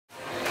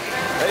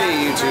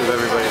YouTube,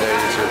 everybody there,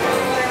 YouTube.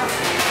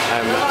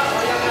 I'm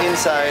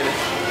inside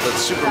the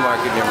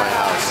supermarket near my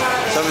house.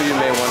 Some of you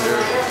may wonder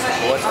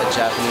what a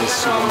Japanese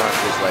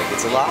supermarket is like.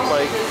 It's a lot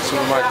like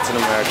supermarkets in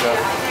America,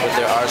 but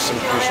there are some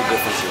crucial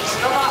differences.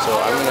 So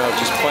I'm going to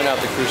just point out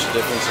the crucial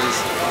differences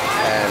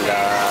and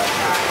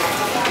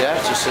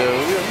yeah, just a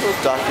little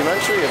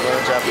documentary of a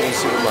Japanese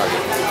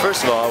supermarket.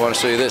 First of all, I want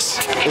to show you this.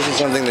 This is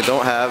something they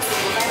don't have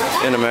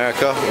in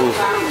America. Ooh.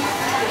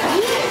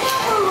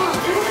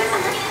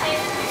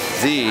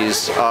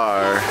 These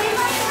are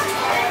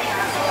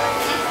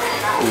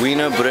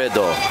wiener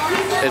breado.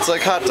 It's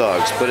like hot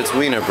dogs, but it's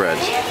wiener bread.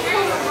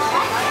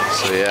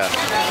 So yeah,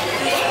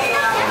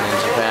 I'm in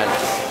Japan.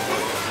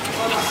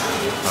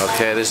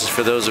 Okay, this is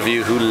for those of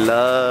you who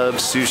love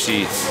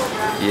sushi.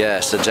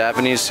 Yes, a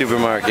Japanese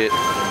supermarket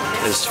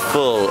is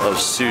full of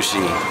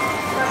sushi.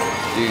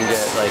 You can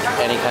get like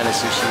any kind of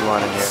sushi you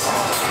want in here.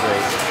 It's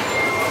great.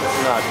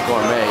 It's not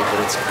gourmet, but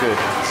it's good.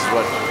 This is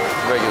what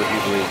regular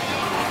people eat.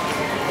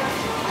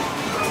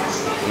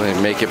 They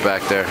make it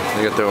back there.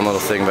 They got their own little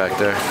thing back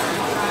there.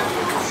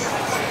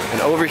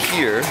 And over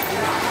here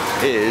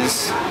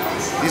is,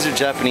 these are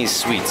Japanese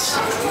sweets.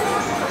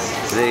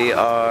 They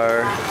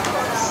are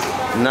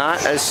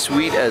not as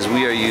sweet as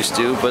we are used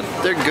to, but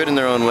they're good in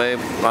their own way.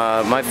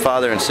 My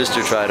father and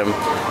sister tried them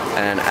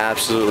and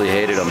absolutely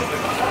hated them.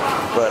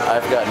 But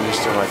I've gotten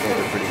used to them. I think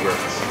they're pretty good.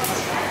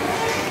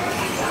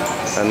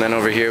 And then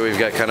over here we've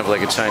got kind of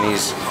like a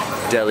Chinese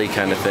deli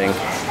kind of thing.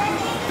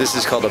 This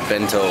is called a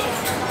bento.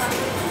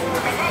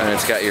 And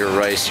it's got your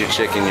rice, your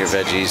chicken, your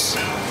veggies,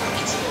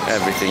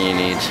 everything you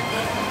need.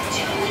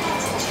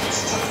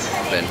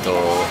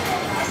 Bento,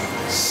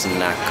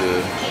 snack,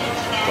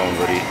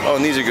 donburi. Oh,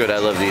 and these are good. I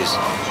love these.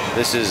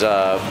 This is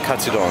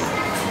katsudon.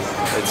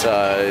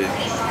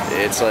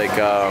 It's like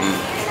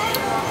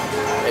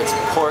it's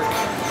pork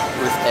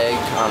with egg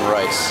on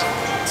rice.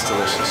 It's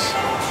delicious.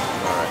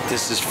 All right.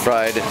 This is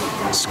fried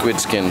squid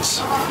skins.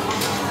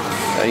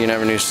 You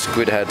never knew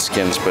squid had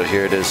skins, but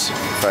here it is.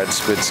 Fried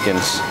squid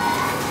skins.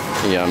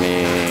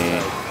 Yummy.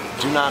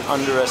 Do not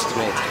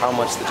underestimate how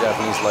much the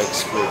Japanese like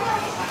squid.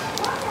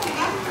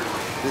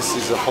 This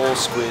is a whole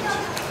squid,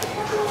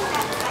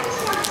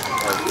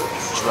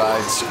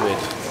 dried squid.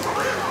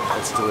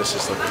 It's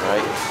delicious looking,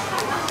 right?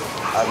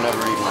 I've never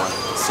eaten one.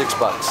 It's $6.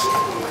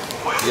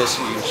 Yes,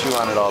 you can chew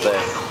on it all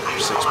day for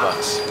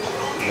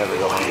 $6. You never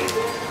go hungry.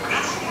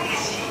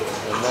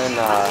 And then,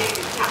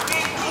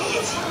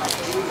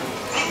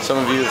 some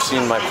of you have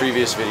seen my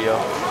previous video.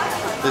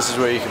 This is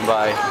where you can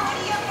buy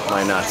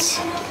my nuts.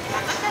 You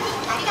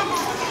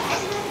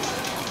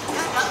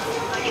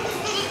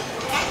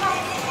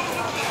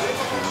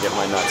can get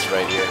my nuts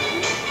right here.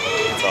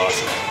 It's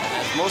awesome.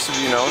 As most of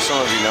you know, some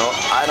of you know,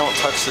 I don't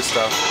touch this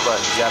stuff, but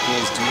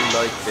Japanese do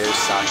like their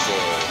sake.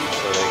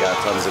 So they got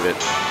tons of it.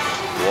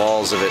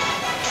 Walls of it.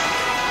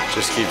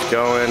 Just keeps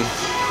going.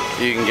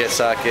 You can get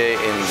sake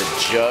in the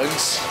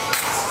jugs.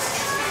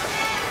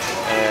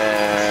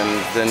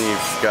 And then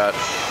you've got,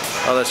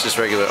 oh, that's just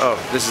regular. Oh,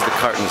 this is the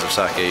cartons of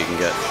sake you can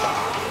get.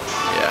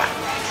 Yeah,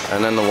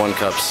 and then the 1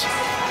 cups.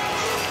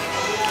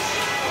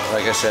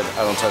 Like I said,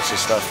 I don't touch this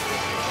stuff.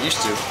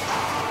 Used to.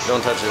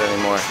 Don't touch it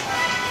anymore.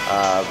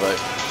 But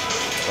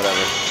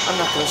whatever. I'm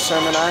not going to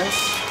sermonize.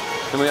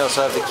 Then we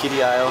also have the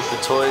kiddie aisle, the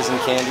toys and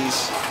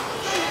candies.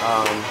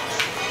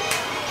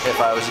 If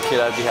I was a kid,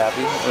 I'd be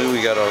happy. What do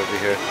we got over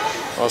here?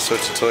 All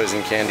sorts of toys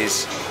and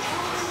candies.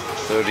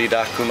 The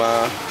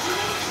ridakuma.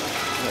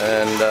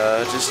 And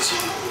just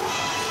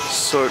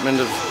assortment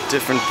of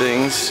different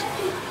things.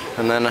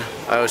 And then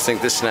I always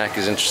think this snack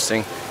is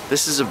interesting.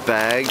 This is a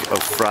bag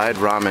of fried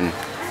ramen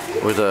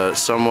with a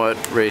somewhat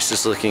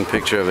racist looking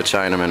picture of a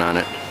Chinaman on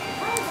it.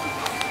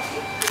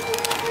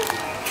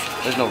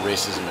 There's no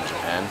racism in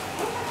Japan.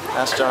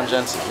 Ask John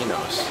Jensen, he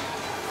knows.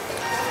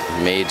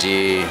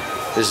 Meiji.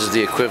 This is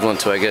the equivalent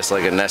to, I guess,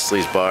 like a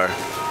Nestle's bar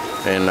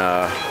in,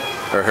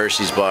 or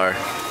Hershey's bar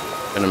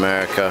in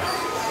America.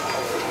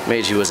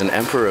 Meiji was an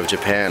emperor of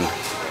Japan,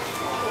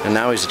 and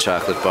now he's a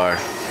chocolate bar.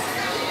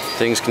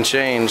 Things can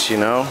change, you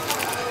know.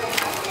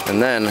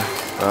 And then,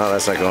 oh,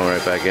 that's not going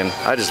right back in.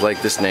 I just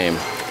like this name.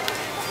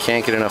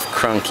 Can't get enough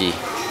crunky.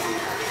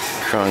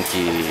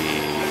 Crunky.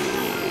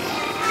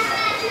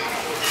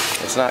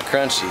 It's not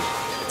crunchy,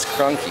 it's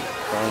crunky.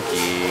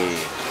 Crunky.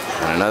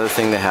 And another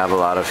thing they have a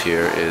lot of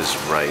here is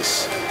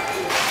rice.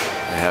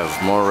 They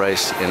have more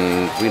rice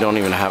in, we don't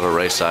even have a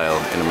rice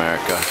aisle in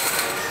America.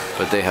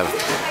 But they have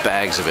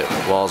bags of it,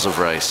 walls of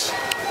rice.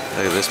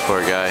 Look at this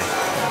poor guy.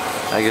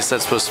 I guess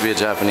that's supposed to be a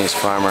Japanese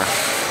farmer.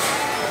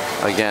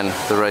 Again,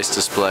 the rice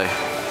display.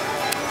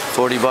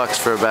 40 bucks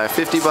for a bag,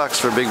 50 bucks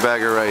for a big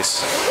bag of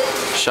rice.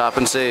 Shop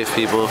and save,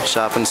 people,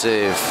 shop and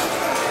save.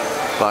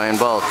 Buy in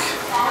bulk.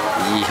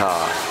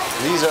 Yeehaw.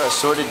 These are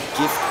assorted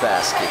gift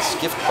baskets,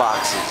 gift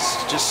boxes,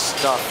 just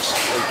stuffed,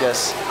 I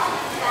guess.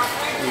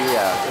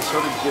 Yeah,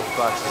 assorted gift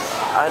boxes.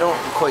 I don't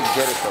quite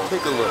get it though.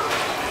 Take a look.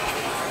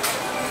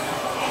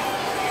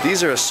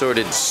 These are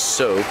assorted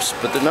soaps,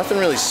 but they're nothing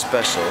really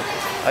special.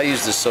 I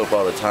use this soap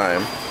all the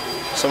time.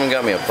 Someone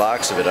got me a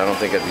box of it, I don't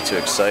think I'd be too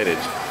excited.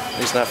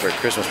 least not for a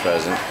Christmas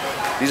present.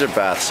 These are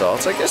bath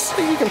salts. I guess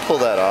you can pull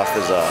that off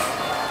as a,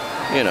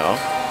 you know,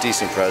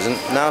 decent present.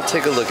 Now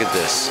take a look at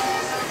this.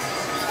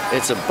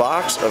 It's a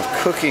box of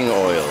cooking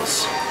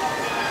oils.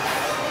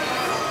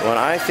 When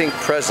I think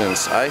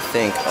presents, I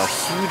think a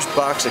huge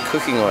box of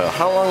cooking oil.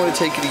 How long would it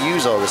take you to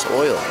use all this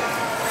oil?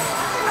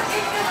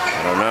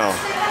 I don't know.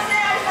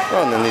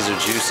 Oh, and then these are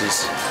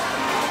juices.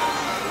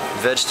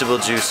 Vegetable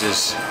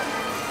juices.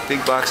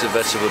 Big box of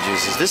vegetable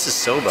juices. This is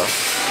soba.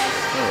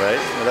 Alright,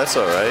 well that's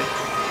alright.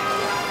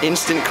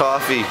 Instant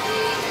coffee.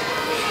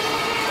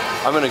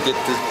 I'm gonna get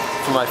this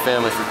for my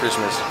family for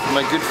Christmas. For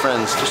my good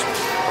friends, just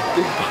a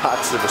big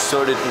box of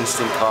assorted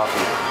instant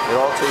coffee. It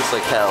all tastes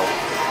like hell.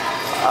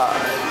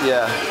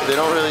 Yeah, they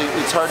don't really,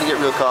 it's hard to get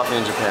real coffee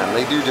in Japan.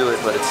 They do it,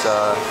 but it's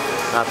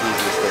not the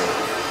easiest thing.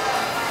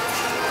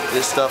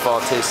 This stuff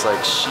all tastes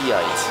like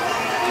shiite.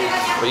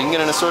 But you can get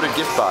an assorted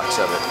gift box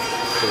of it.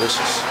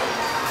 Delicious.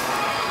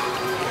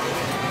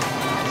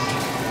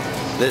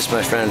 This,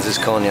 my friends, is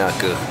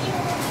konnyaku.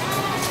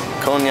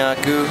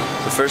 Konnyaku,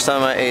 the first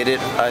time I ate it,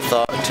 I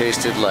thought it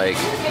tasted like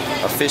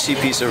a fishy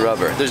piece of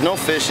rubber. There's no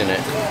fish in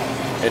it.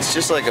 It's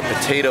just like a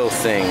potato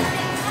thing.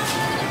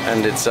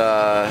 And it's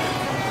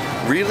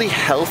really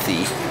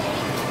healthy,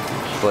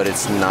 but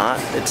it's not.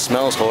 It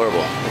smells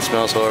horrible. It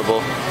smells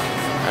horrible.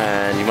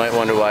 And you might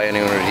wonder why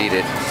anyone would eat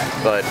it.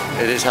 But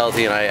it is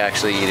healthy and I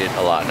actually eat it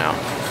a lot now.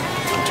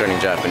 I'm turning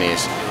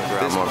Japanese.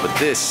 But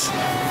this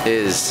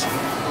is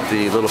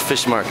the little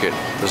fish market.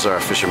 Those are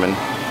our fishermen.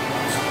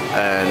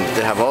 And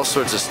they have all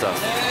sorts of stuff.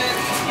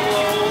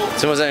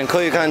 すいません、こ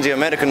ういう感じア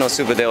メリカの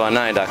スープでは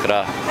ないだか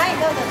ら。はい、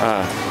どう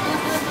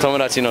ぞ。友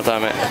達のた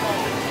め。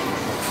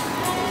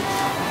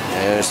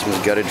There's some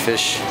gutted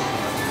fish.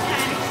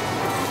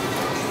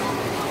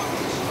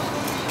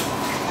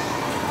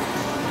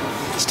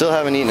 Still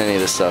haven't eaten any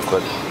of this stuff,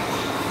 but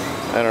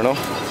I don't know.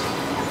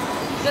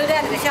 それで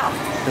あるでしょ。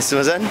すい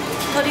ません。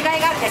取りが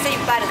いがあるでしょ、いっ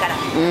ぱいあるから。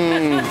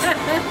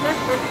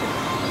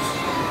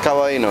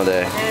可愛いの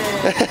で。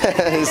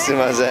すい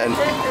ません。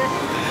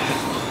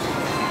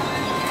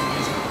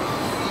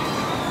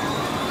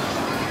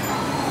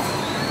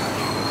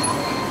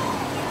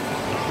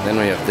Then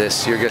we have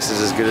this. Your guess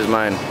is as good as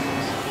mine.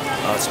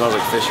 Oh, it smells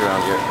like fish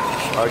around here.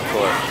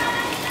 Hardcore.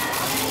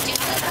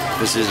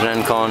 This is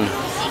renkon.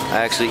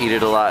 I actually eat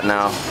it a lot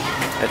now.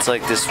 It's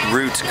like this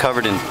root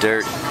covered in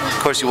dirt. Of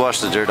course you wash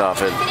the dirt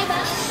off it.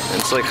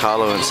 It's like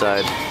hollow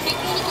inside.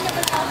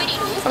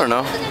 I don't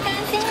know.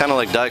 It's kind of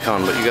like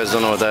daikon, but you guys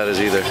don't know what that is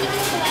either.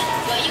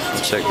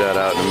 We'll check that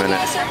out in a minute.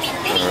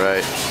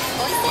 Alright.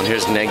 And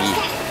here's negi.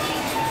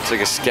 It's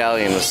like a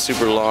scallion, a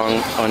super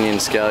long onion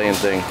scallion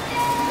thing.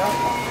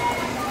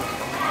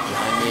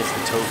 Behind me is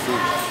the tofu.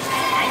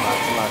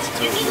 Lots of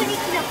tofu.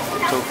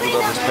 Tofu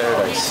lover's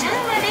paradise.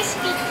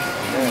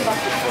 And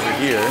over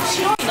here,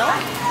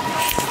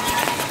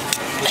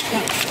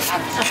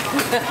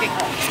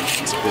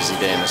 it's a busy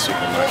day in the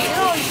supermarket.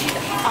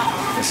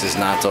 This is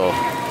natto.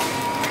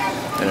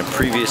 In a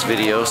previous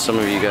video, some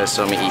of you guys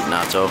saw me eat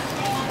natto.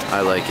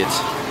 I like it,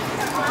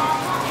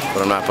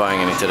 but I'm not buying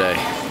any today.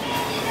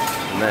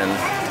 And then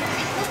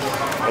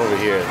over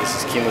here, this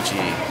is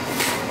kimchi.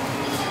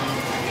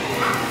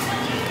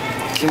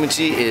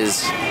 Kimchi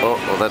is, oh,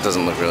 that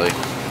doesn't look really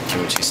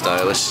kimchi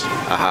stylish.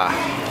 Aha.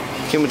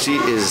 Kimchi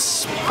is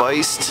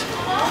spiced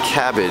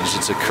cabbage.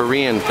 It's a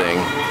Korean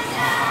thing.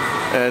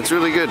 And it's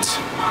really good.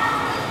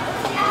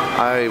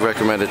 I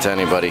recommend it to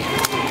anybody.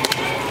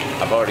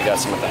 I've already got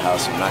some at the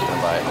house, so I'm not going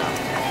to buy it now.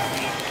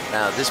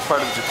 Now, this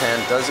part of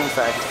Japan does in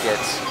fact get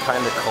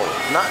kind of cold.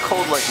 Not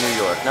cold like New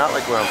York, not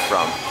like where I'm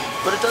from,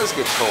 but it does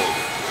get cold.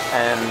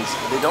 And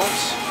they don't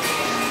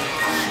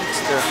heat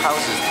their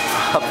houses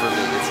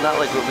properly. It's not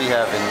like what we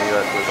have in New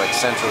York with like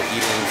central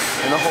heating,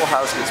 and the whole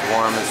house gets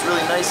warm. It's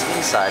really nice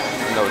inside,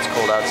 even though it's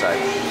cold outside.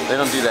 They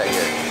don't do that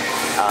here.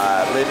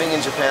 Living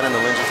in Japan in the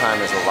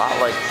wintertime is a lot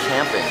like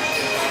camping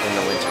in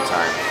the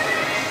wintertime.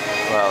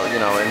 Well, you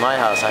know, in my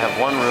house I have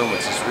one room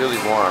which is really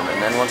warm,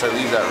 and then once I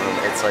leave that room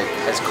it's like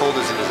as cold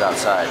as it is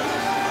outside.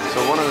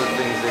 So one of the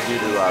things they do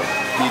to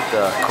beat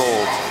the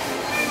cold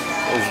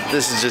is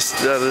this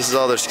is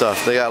all their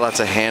stuff. They got lots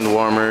of hand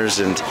warmers,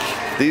 and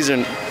these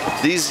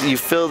you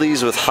fill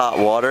these with hot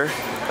water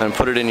and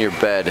put it in your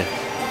bed.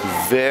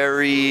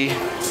 Very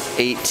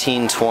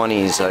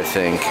 1820s, I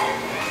think.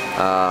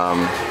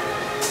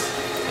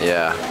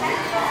 Yeah.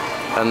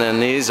 And then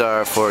these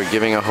are for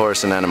giving a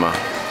horse an enema.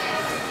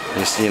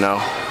 You know,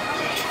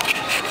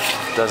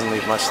 doesn't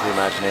leave much to the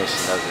imagination,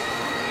 does it?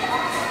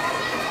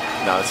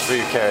 No, it's for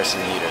your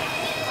kerosene heater.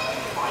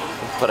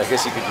 But I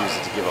guess you could use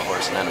it to give a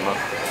horse an enema.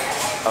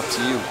 Up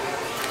to you.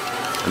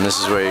 And this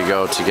is where you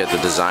go to get the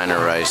designer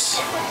rice.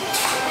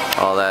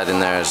 All that in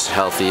there is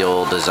healthy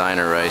old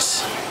designer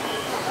rice.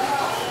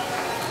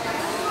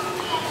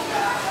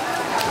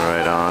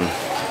 Right on.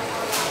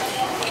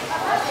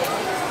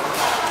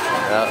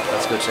 Well,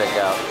 let's go check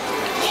out.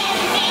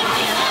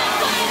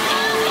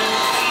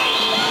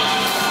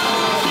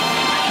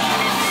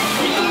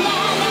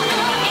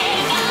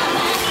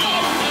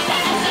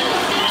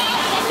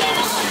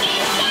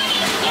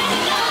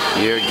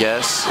 Your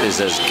guess is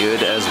as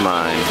good as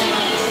mine.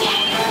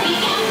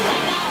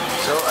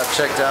 So I've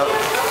checked out,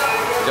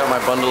 got my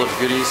bundle of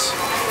goodies,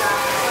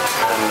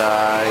 and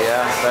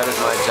yeah, that is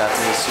my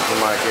Japanese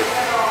supermarket.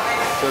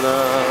 Ta-da!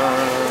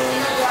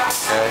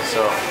 Okay,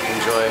 so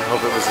enjoy.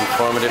 Hope it was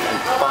informative and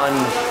fun.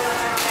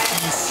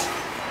 Peace.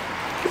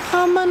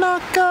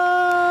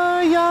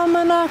 Yamanaka,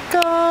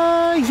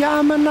 Yamanaka,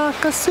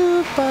 Yamanaka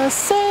Super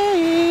Saiyan.